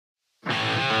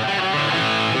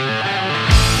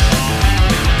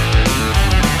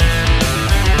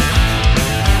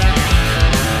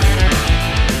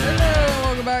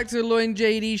to the Lloyd and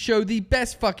JD Show, the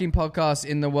best fucking podcast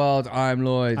in the world. I'm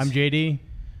Lloyd. I'm JD.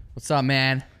 What's up,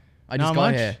 man? I just Not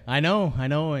got much. here. I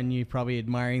know, and you're probably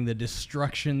admiring the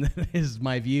destruction that is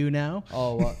my view now.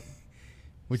 Oh, what?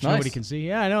 Which Nice. nobody can see.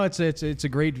 Yeah, I know it's a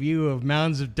great view of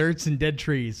mounds of dirts and dead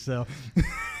trees. So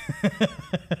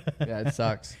Yeah, it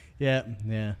sucks. yeah.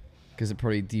 Because it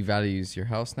probably devalues your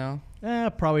house now.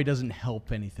 Probably doesn't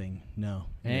help anything. No.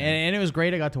 And it was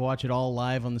great. I got to watch it all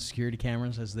live on the security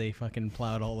cameras as they fucking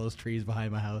plowed all those trees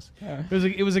behind my house. Yeah.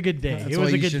 It was a good day. That's It why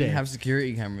was a you good shouldn't day. have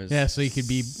security cameras. Yeah, so you could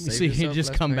Save just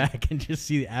yourself come less back and just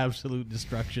see the absolute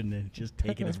destruction and just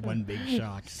take it as one big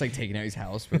shock. Just like taking out his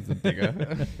house with the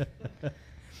digger.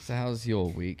 So how's your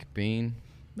week been?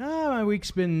 My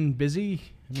week's been busy.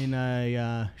 I mean,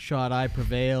 I shot I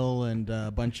Prevail and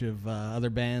a bunch of other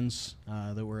bands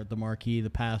that were at the Marquee, The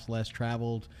Path Less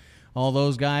Traveled. All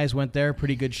those guys went there.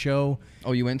 Pretty good show.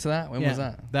 Oh, you went to that? When was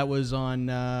that? That was on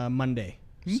Monday.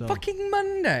 So, Fucking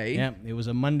Monday? yeah, it was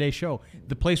a Monday show.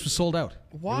 The place was sold out.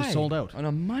 Why? It was sold out. On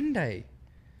a Monday?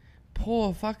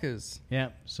 Poor fuckers. Yeah,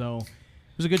 so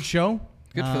it was a good show.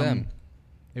 Good for them.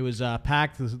 It was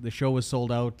packed. The show was sold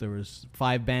out. There was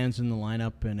 5 bands in the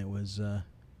lineup, and it was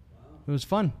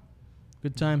fun.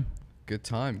 Good time. Good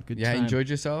time. Good yeah, time. Enjoyed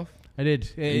yourself? I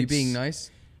did. Are you being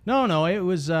nice? No. It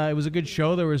was a good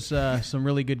show. There was some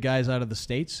really good guys out of the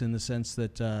States in the sense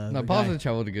that No, part of the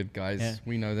travel to good guys. Yeah.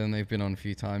 We know them. They've been on a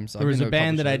few times. there was a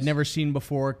band that I'd never seen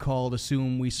before called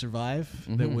Assume We Survive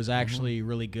that Mhm, was actually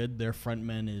really good. Their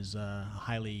frontman is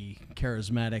highly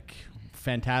charismatic,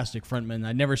 fantastic frontman.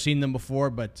 I'd never seen them before,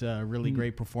 but really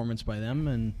great performance by them.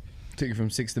 And Took you from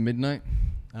 6 to midnight?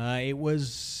 it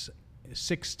was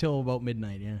 6 till about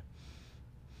midnight, yeah.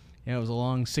 Yeah, it was a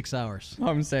long 6 hours.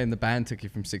 I'm saying the band took you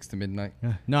from 6 to midnight.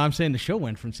 No, I'm saying the show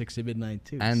went from 6 to midnight,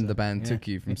 too. And so, the band yeah. took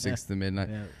you from 6 to midnight.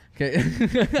 Yeah. Okay.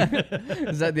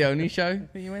 Is that the only show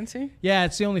that you went to? Yeah,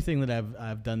 it's the only thing that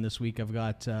I've done this week. I've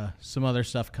got some other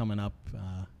stuff coming up.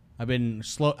 I've been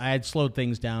slow. I had slowed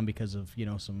things down because of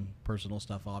some personal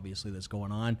stuff, obviously, that's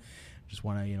going on. Just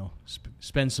want to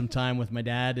spend some time with my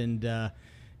dad and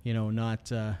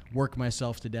not work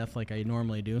myself to death like I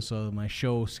normally do. So my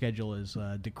show schedule is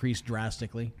decreased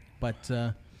drastically. But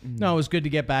no, it was good to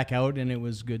get back out, and it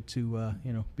was good to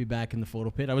be back in the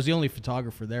photo pit. I was the only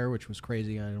photographer there, which was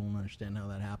crazy. I don't understand how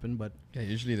that happened, but Yeah,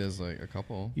 usually there's like a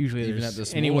couple. usually Even there's at the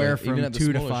smaller- anywhere even from at the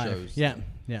 2 to smaller 5. shows.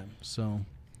 Yeah. So.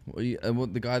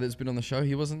 What the guy that's been on the show,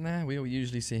 he wasn't there. We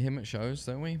usually see him at shows,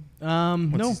 don't we?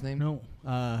 What's his name?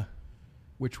 No.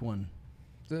 Which one?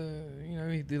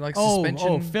 He likes Oh,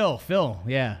 suspension. Phil.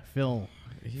 Yeah, Phil.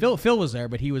 Phil was there,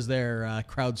 but he was there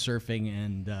crowd surfing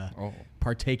and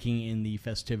partaking in the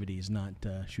festivities, not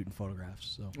shooting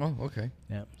photographs. So Oh, okay.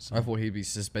 yeah. So I thought he'd be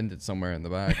suspended somewhere in the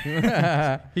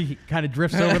back. he kind of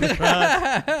drifts over the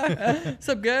crowd. What's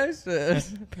up, guys?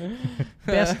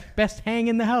 Best hang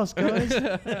in the house, guys.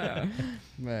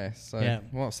 Yeah, so, Yeah.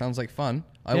 well, sounds like fun.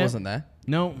 I Yeah. wasn't there.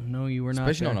 No, you were not.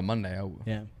 Especially there. on a Monday.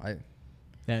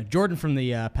 Yeah. Jordan from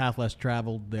the Path Less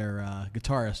Traveled, their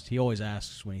guitarist, he always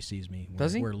asks when he sees me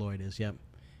Does he? where Lloyd is. Yep.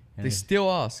 They still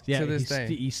ask to this day.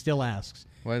 He still asks.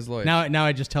 Where's Lloyd? Now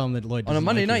I just tell him that Lloyd doesn't on a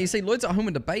Monday like night, you. you say Lloyd's at home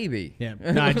with the baby. Yeah.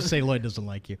 No, I just say Lloyd doesn't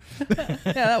like you. Yeah,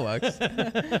 that works.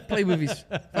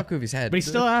 Fuck with his head. But he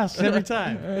still asks every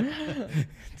time.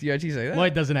 Do you actually say that?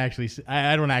 Lloyd doesn't actually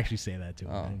I don't actually say that to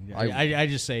him. Oh, I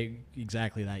just say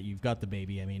exactly that. You've got the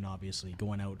baby. I mean, obviously,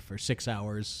 going out for 6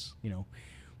 hours,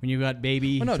 when you've got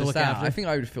baby Well, no, to just look that. after. I think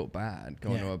I would feel bad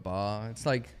going Yeah. to a bar. It's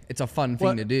like, it's a fun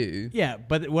thing to do. Yeah,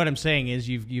 but what I'm saying is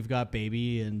you've got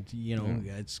baby, and,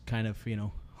 it's kind of,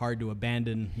 hard to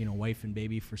abandon, wife and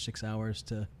baby for 6 hours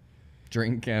to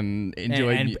Drink and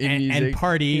enjoy and music.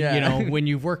 party, Yeah. when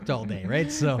you've worked all day,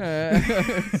 right? So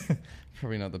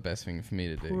Probably not the best thing for me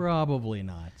to do. probably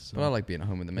not. So. But I like being at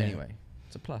home with them Yeah. anyway.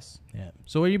 It's a plus. Yeah.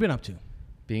 So what have you been up to?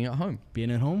 Being at home.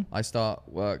 Being at home? I start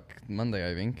work Monday,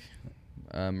 I think,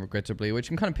 regrettably, which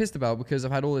I'm kind of pissed about because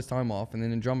I've had all this time off, and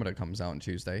then Andromeda comes out on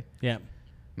Tuesday. Yeah.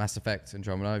 Mass Effect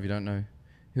Andromeda, if you don't know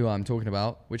who I'm talking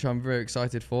about, which I'm very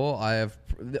excited for. I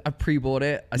pre-bought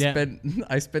it. I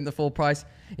spent the full price.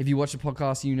 If you watch the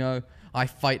podcast, I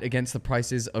fight against the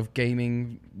prices of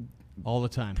gaming All the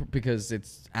time. because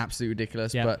it's absolutely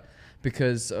ridiculous. Yeah. But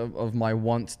because of my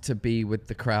want to be with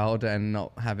the crowd and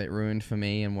not have it ruined for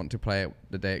me and want to play it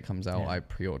the day it comes out, Yeah. I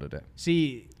pre-ordered it.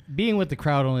 See, being with the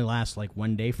crowd only lasts like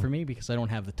one day for me because I don't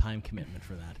have the time commitment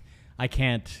for that. I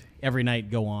can't every night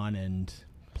go on and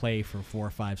play for 4,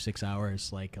 5, 6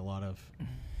 hours like a lot of,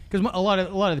 because a lot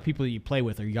of the people that you play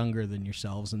with are younger than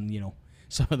yourselves, and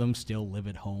some of them still live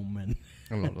at home and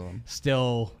A lot of them.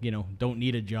 still, don't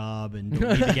need a job and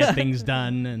don't need to get things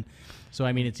done. And so,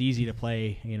 I mean, it's easy to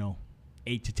play,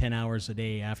 8 to 10 hours a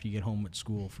day after you get home at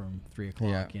school from 3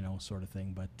 o'clock, sort of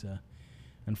thing. But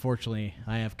unfortunately,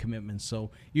 I have commitments.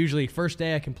 So usually first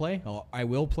day I can play, I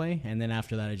will play. And then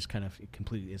after that, I just kind of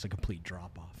it's a complete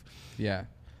drop off. Yeah.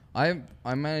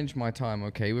 I manage my time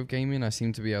okay with gaming. I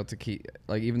seem to be able to keep,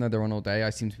 like, even though they're on all day, I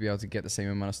seem to be able to get the same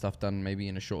amount of stuff done maybe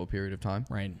in a shorter period of time.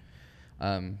 Right.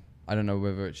 I don't know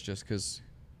whether it's just because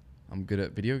I'm good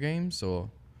at video games or...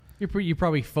 You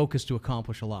probably focus to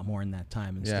accomplish a lot more in that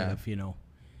time instead of,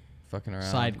 fucking around.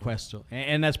 Side quests.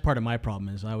 And that's part of my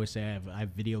problem is I always say I have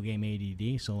video game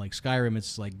ADD. So like Skyrim,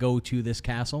 it's like go to this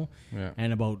castle. Yeah.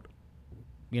 And about,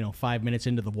 5 minutes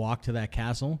into the walk to that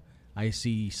castle, I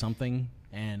see something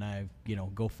and I,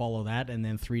 go follow that. And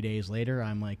then 3 days later,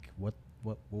 I'm like, what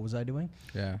was I doing?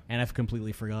 Yeah. And I've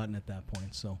completely forgotten at that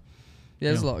point. So... Yeah,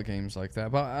 there's a lot of games like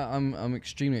that, but I'm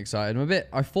extremely excited.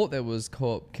 I thought there was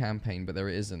co-op campaign, but there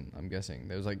isn't. I'm guessing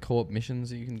there's like co-op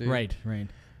missions that you can do. Right.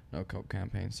 No co-op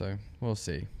campaign, so we'll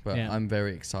see. But I'm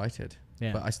very excited.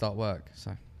 Yeah. But I start work,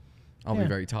 so I'll be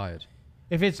very tired.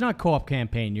 If it's not co-op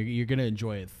campaign, you're going to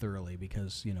enjoy it thoroughly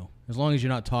because, as long as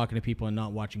you're not talking to people and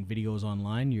not watching videos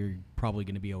online, you're probably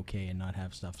going to be okay and not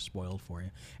have stuff spoiled for you.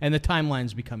 And the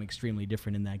timelines become extremely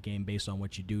different in that game based on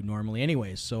what you do normally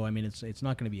anyways. So, I mean, it's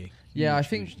not going to be a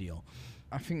huge deal.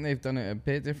 I think they've done it a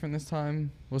bit different this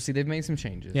time. We'll see. They've made some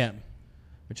changes. Yeah.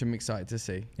 Which I'm excited to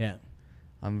see. Yeah.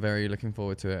 I'm very looking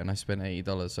forward to it, and I spent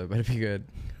 $80, so it better be good.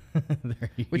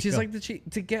 Which is like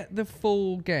to get the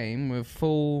full game with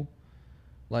full...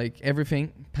 Like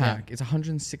everything pack, it's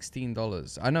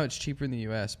 $116. I know it's cheaper in the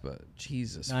US, but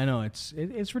Jesus. I know it's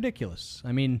ridiculous.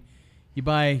 I mean, you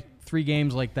buy 3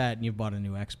 games like that, and you've bought a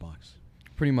new Xbox.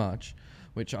 Pretty much,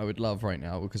 which I would love right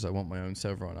now because I want my own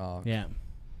server on Arc. Yeah.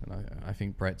 And I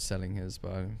think Brett's selling his,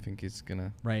 but I don't think he's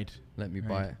gonna let me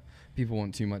buy it. People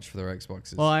want too much for their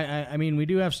Xboxes. Well, I mean, we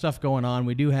do have stuff going on.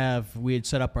 We had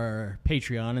set up our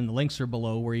Patreon, and the links are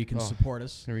below where you can support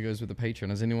us. Here he goes with the Patreon.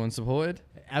 Has anyone supported?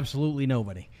 Absolutely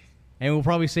nobody. And we'll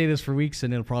probably say this for weeks,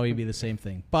 and it'll probably be the same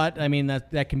thing. But, I mean,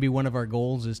 that can be one of our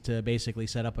goals is to basically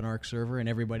set up an ARC server, and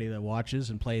everybody that watches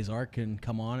and plays ARC can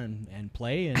come on and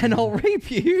play. And I'll rape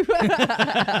you.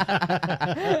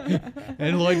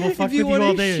 And Lloyd will fuck with you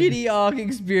all day. If you want a shitty ARC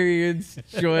experience,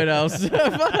 join us.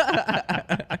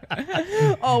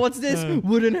 Oh, what's this?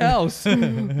 Wooden house.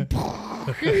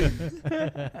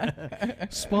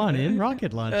 Spawn in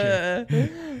rocket launcher.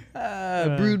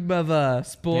 Brood mother.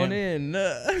 Spawn in.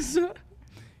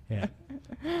 Yeah.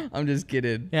 I'm just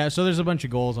kidding. Yeah, so there's a bunch of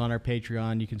goals on our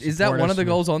Patreon. You can support Is that one of the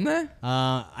goals on there?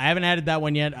 I haven't added that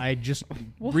one yet. I just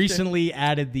recently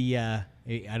added the, I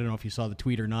don't know if you saw the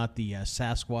tweet or not, the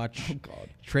Sasquatch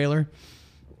trailer.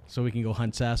 So we can go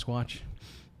hunt Sasquatch.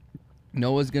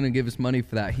 Noah's going to give us money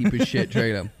for that heap of shit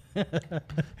trailer.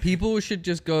 People should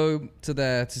just go to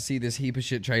there to see this heap of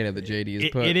shit trailer that JD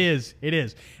has put. It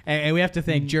is. And we have to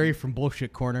thank Jerry from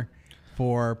Bullshit Corner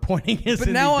for pointing us in the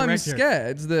direction. But now I'm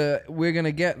scared that we're going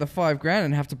to get the $5,000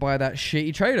 and have to buy that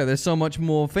shitty trailer. There's so much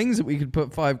more things that we could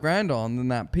put $5,000 on than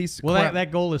that piece of crap.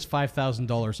 That goal is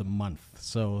 $5,000 a month.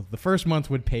 So the first month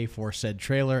would pay for said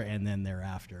trailer, and then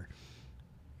thereafter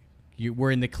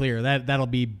we're in the clear. That'll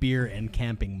be beer and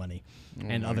camping money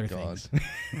and other things.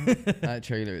 That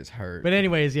trailer is hurt. But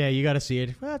anyways, yeah, you got to see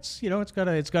it. That's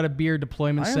it's got a beer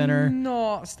deployment center. I'm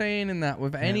not staying in that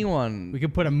with anyone. We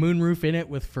could put a moonroof in it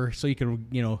so you can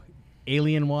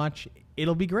alien watch.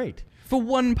 It'll be great for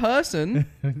one person.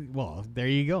 Well, there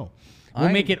you go. We'll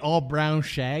make it all brown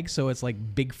shag, so it's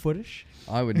like Bigfootish.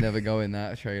 I would never go in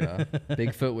that trailer.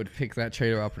 Bigfoot would pick that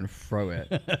trailer up and throw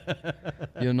it.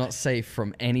 You're not safe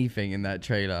from anything in that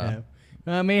trailer.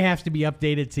 Yeah. It may have to be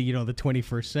updated to the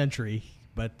 21st century,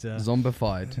 but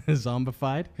zombified.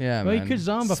 Zombified. Yeah, well, man. you could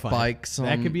zombify. Spikes.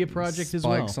 That could be a project as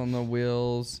well. Spikes on the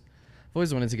wheels. I've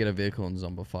always wanted to get a vehicle and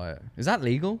zombify it. Is that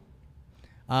legal?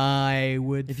 I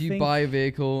would. If you buy a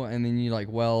vehicle and then you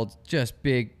weld just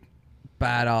big,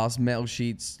 badass metal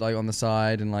sheets on the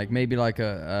side and maybe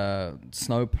a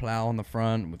snow plow on the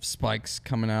front with spikes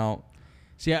coming out.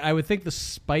 See, I would think the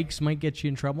spikes might get you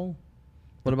in trouble.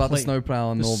 What about the snow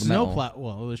plow and all the metal? Snowplow.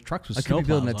 Well, there's trucks with I snow could be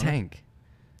building a plows tank.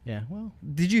 Yeah, well.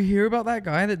 Did you hear about that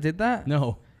guy that did that?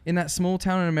 No. In that small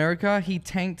town in America, he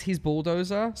tanked his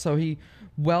bulldozer, so he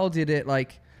welded it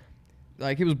like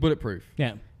it was bulletproof.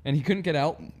 Yeah. And he couldn't get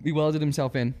out. He welded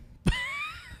himself in.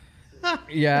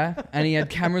 Yeah, and he had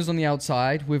cameras on the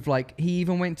outside with he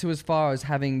even went to as far as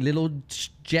having little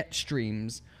jet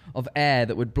streams of air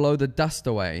that would blow the dust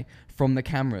away from the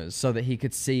cameras so that he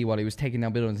could see while he was taking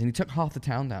down buildings. And he took half the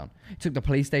town down. He took the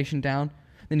police station down.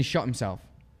 Then he shot himself.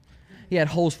 He had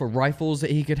holes for rifles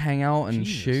that he could hang out and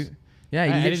shoot. Yeah,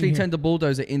 he literally turned the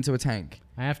bulldozer into a tank.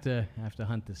 I have to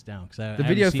hunt this down because the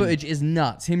video footage is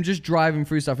nuts. Him just driving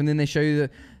through stuff, and then they show you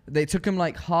that they took him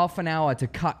like half an hour to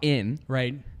cut in,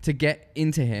 right, to get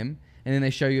into him, and then they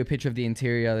show you a picture of the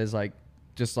interior. There's like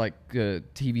just like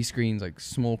TV screens, like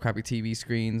small crappy TV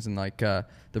screens, and like the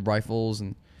rifles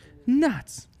and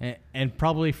nuts. And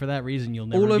probably for that reason, you'll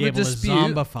never be able to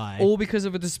zombify. All because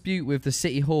of a dispute with the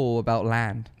city hall about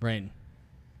land. Right.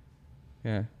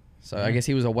 Yeah. So I guess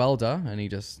he was a welder, and he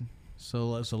just...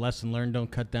 So lesson learned, don't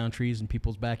cut down trees in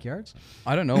people's backyards?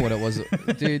 I don't know what it was.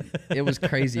 Dude, it was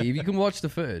crazy. If you can watch the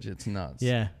footage, it's nuts.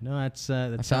 Yeah. No, that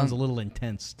sounds a little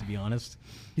intense, to be honest.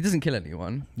 He doesn't kill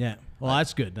anyone. Yeah. Well,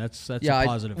 that's good. That's a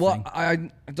positive thing. I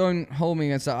don't hold me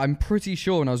against that. I'm pretty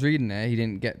sure when I was reading it, he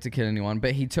didn't get to kill anyone,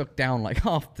 but he took down like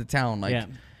half the town. Like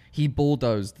he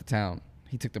bulldozed the town.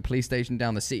 He took the police station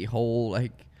down, the city hall.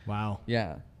 Like, wow.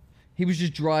 Yeah. He was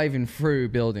just driving through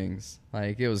buildings.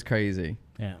 Like, it was crazy.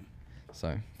 Yeah.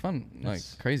 So, fun. Like,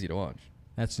 crazy to watch.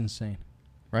 That's insane.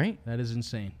 Right? That is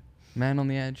insane. Man on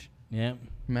the edge. Yeah.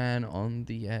 Man on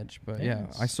the edge. But yeah,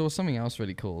 I saw something else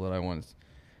really cool that I wanted to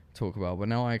talk about, but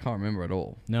now I can't remember at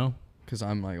all. No? Because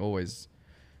I'm like always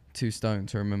too stoned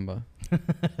to remember.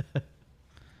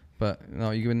 But,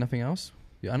 no, you doing nothing else?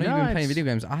 I know you've been playing video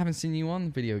games. I haven't seen you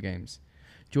on video games.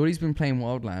 Geordie's been playing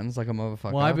Wildlands like a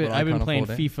motherfucker. Well, I've been playing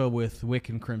FIFA with Wick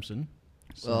and Crimson.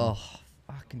 So. Oh,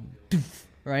 fucking doof.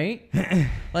 Right?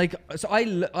 Like, so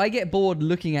I get bored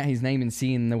looking at his name and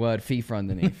seeing the word FIFA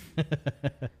underneath.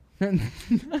 I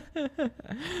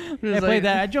played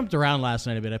that. I jumped around last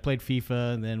night a bit. I played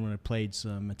FIFA, and then when I played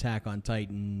some Attack on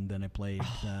Titan, then I played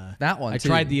that one. I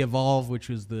tried the Evolve, which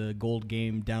was the gold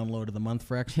game download of the month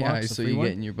for Xbox. Yeah, so you're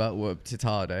getting your butt whooped. It's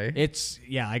hard, eh?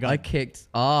 I kicked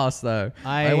ass though.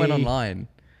 I went online.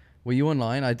 Were you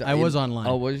online? I was online.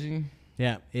 Oh, was you?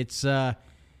 Yeah, it's tough.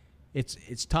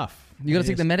 You got to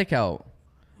take the medic out.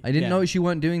 I didn't notice you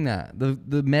weren't doing that.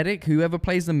 The medic, whoever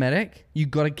plays the medic, you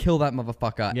got to kill that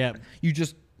motherfucker. Yeah. You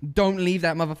just don't leave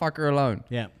that motherfucker alone.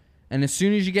 Yeah. And as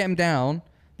soon as you get him down,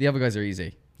 the other guys are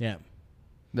easy. Yeah.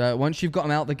 Once you've got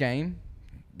them out the game,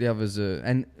 the others are...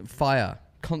 And fire.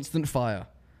 Constant fire.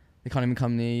 They can't even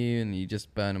come near you, and you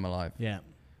just burn them alive. Yeah.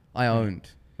 I owned.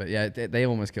 But yeah, they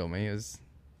almost killed me. It was...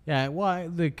 Yeah, well,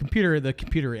 the computer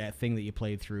thing that you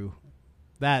played through...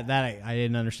 That I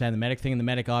didn't understand the medic thing, and the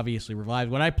medic obviously revived.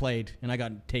 When I played, and I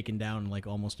got taken down like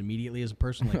almost immediately as a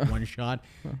person, like one shot,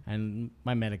 and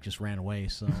my medic just ran away.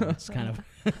 So it's kind of,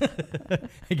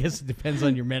 I guess it depends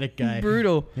on your medic guy.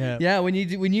 Brutal. Yeah. When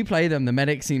you play them, the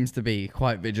medic seems to be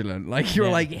quite vigilant. Like you're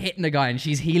like hitting a guy and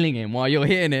she's healing him while you're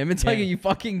hitting him. It's like, are you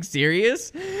fucking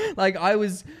serious? Like I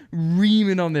was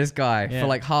reaming on this guy for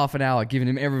like half an hour, giving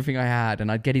him everything I had,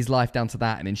 and I'd get his life down to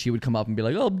that, and then she would come up and be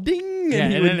like, "Oh, ding!"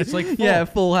 And then it's like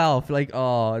full health. Like,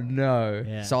 oh no.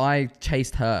 Yeah. So I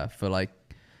chased her for like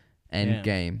end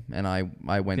game, and I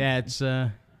went. Yeah,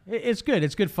 it's good.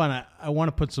 It's good fun. I want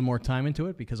to put some more time into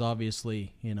it because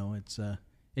obviously,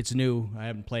 it's new. I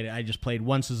haven't played it. I just played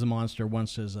once as a monster,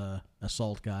 once as a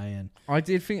assault guy, and I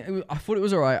did think I thought it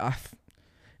was alright. If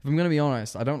I'm gonna be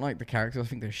honest, I don't like the characters. I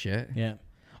think they're shit. Yeah.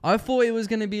 I thought it was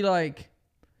gonna be like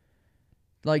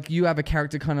you have a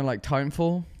character kind of like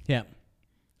Titanfall. Yeah.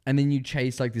 And then you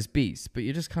chase like this beast, but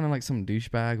you're just kind of like some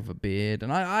douchebag with a beard.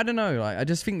 And I don't know. Like I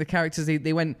just think the characters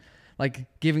they went like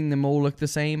giving them all look the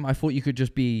same. I thought you could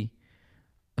just be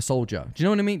a soldier. Do you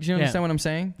know what I mean? Do you understand what I'm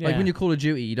saying? Yeah. Like when you Call of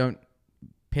Duty, you don't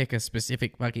pick a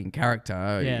specific fucking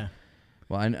character. Yeah.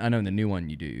 Well, I know in the new one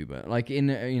you do, but like in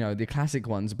the classic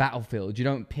ones, Battlefield, you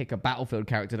don't pick a Battlefield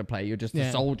character to play. You're just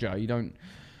a soldier. You don't.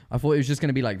 I thought it was just going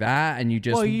to be like that, and you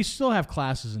just... Well, you still have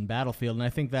classes in Battlefield, and I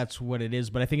think that's what it is,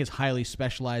 but I think it's highly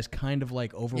specialized, kind of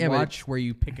like Overwatch, where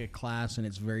you pick a class and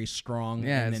it's very strong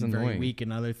and then very weak in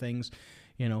other things.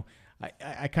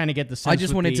 I kind of get the sense... I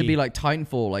just want it to be like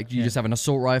Titanfall, like you just have an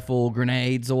assault rifle,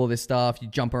 grenades, all this stuff, you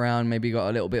jump around, maybe you got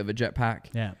a little bit of a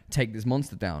jetpack, take this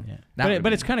monster down. Yeah.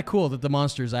 But it's kind of cool that the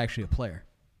monster is actually a player.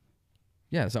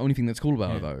 Yeah, it's the only thing that's cool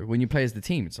about it, though. When you play as the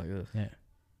team, it's like, ugh,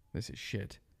 this is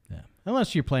shit. Yeah,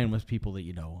 unless you're playing with people that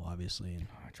you know, obviously.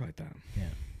 I tried that. Yeah,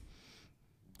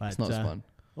 but it's not as fun.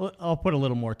 Well, I'll put a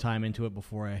little more time into it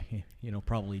before I,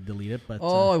 probably delete it. But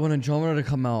I want Andromeda to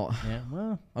come out. Yeah,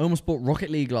 well, I almost bought Rocket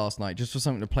League last night just for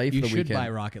something to play for the weekend. You should buy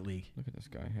Rocket League. Look at this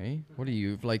guy. Hey, what are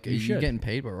you like? Are you getting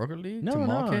paid by Rocket League to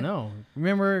market? No.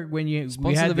 Remember when you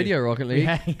sponsor the video Rocket League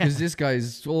because this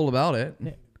guy's all about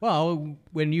it. Well,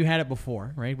 when you had it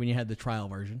before, right? When you had the trial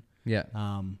version. Yeah.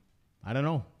 I don't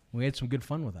know. We had some good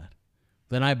fun with that.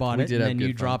 Then I bought We it, did and have then good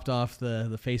you fun. dropped off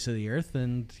the face of the earth,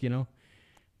 and no,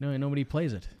 nobody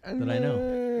plays it that I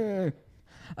know.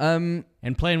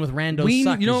 And playing with randos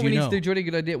suck. You know what as we you need know. to do, Jordy?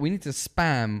 Good idea. We need to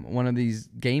spam one of these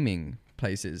gaming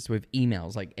places with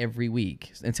emails like every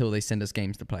week until they send us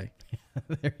games to play.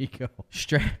 There you go.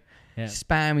 Spam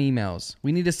emails.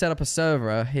 We need to set up a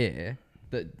server here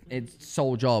that its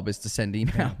sole job is to send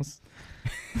emails.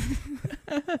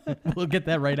 We'll get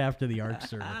that right after the Arc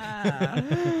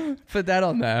server. Put that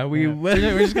on there.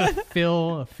 We're just gonna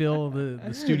fill the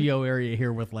studio area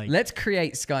here with like. Let's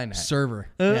create Skynet. Server.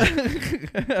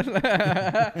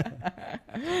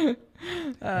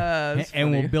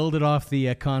 And we'll build it off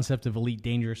the concept of Elite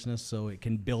Dangerousness, so it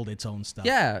can build its own stuff.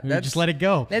 Yeah, just let it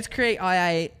go. Let's create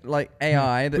AI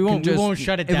that we can just won't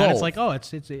shut it down. evolve. It's like, oh,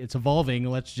 it's evolving.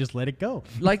 Let's just let it go.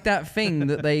 Like that thing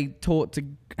that they taught to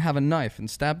have a knife and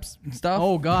stab stuff.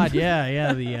 Oh God,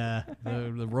 yeah.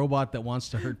 The robot that wants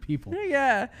to hurt people.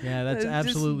 Yeah. That's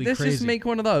absolutely let's crazy. just make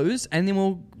one of those, and then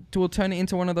we'll turn it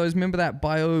into one of those. Remember that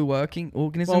bio-working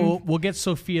organism? Well, we'll get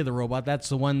Sophia the robot. That's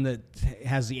the one that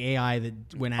has the AI that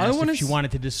when asked if she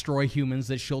wanted to destroy humans,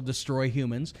 that she'll destroy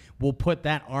humans. We'll put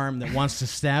that arm that wants to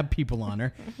stab people on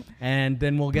her, and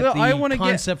then we'll get the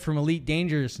concept from Elite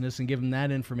Dangerousness and give them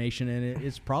that information, and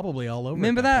it's probably all over.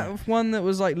 Remember that one that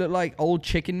was looked like old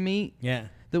chicken meat? Yeah.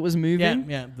 That was moving?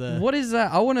 Yeah. What is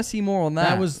that? I want to see more on that.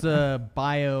 That was the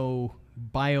bio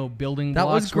building That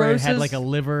blocks was where it gross had as- like a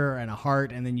liver and a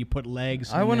heart, and then you put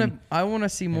legs. I want to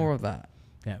see more of that.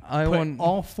 Yeah, I put want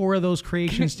all four of those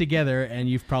creations together, and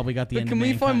you've probably got the But end. can of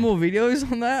we find mankind. more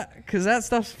videos on that? Because that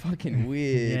stuff's fucking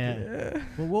weird.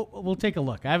 Yeah, we'll take a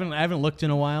look. I haven't looked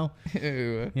in a while.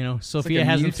 Ew. Sophia a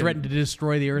hasn't mutant. threatened to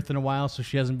destroy the Earth in a while, so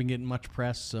she hasn't been getting much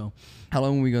press. So How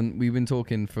long have we gone? We've been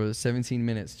talking for 17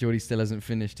 minutes. Jordy still hasn't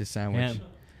finished his sandwich. Yeah.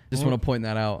 Just want to point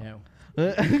that out. yeah,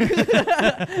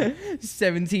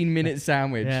 17-minute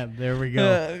sandwich. yeah, there we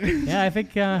go. Yeah, I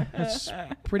think that's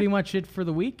pretty much it for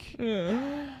the week.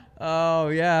 Oh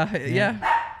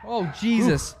yeah. Oh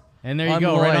Jesus. And there you I'm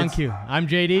go, right on Lloyd. cue. I'm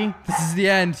JD. This is the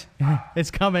end.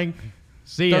 It's coming.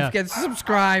 See Don't ya. forget to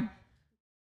subscribe.